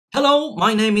Hello,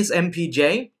 my name is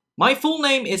MPJ. My full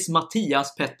name is Mattias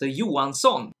Petter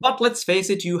Johansson, but let's face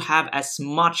it, you have as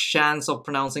much chance of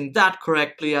pronouncing that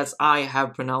correctly as I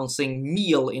have pronouncing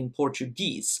meal in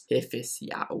Portuguese.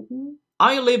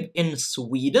 I live in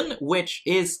Sweden, which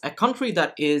is a country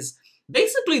that is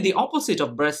basically the opposite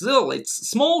of Brazil.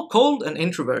 It's small, cold, and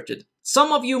introverted.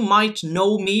 Some of you might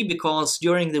know me because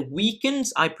during the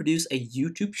weekends I produce a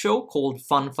YouTube show called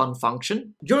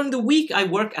FunFunFunction. During the week I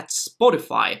work at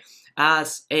Spotify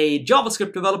as a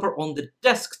JavaScript developer on the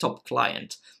desktop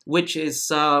client, which is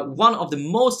one of the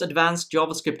most advanced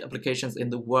JavaScript applications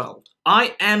in the world.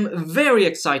 I am very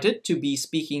excited to be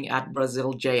speaking at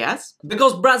BrazilJS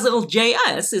because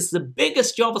BrazilJS is the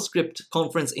biggest JavaScript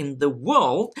conference in the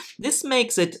world. This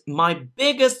makes it my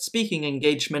biggest speaking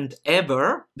engagement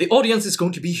ever. The audience is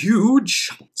going to be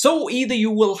huge. So either you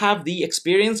will have the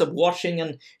experience of watching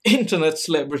an internet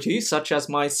celebrity such as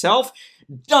myself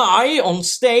die on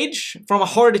stage from a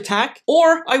heart attack,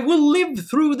 or I will live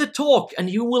through the talk and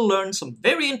you will learn some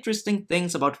very interesting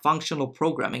things about functional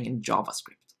programming in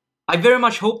JavaScript. I very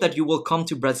much hope that you will come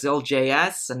to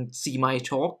BrazilJS and see my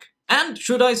talk. And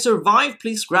should I survive,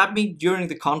 please grab me during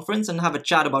the conference and have a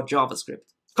chat about JavaScript.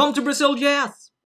 Come to BrazilJS!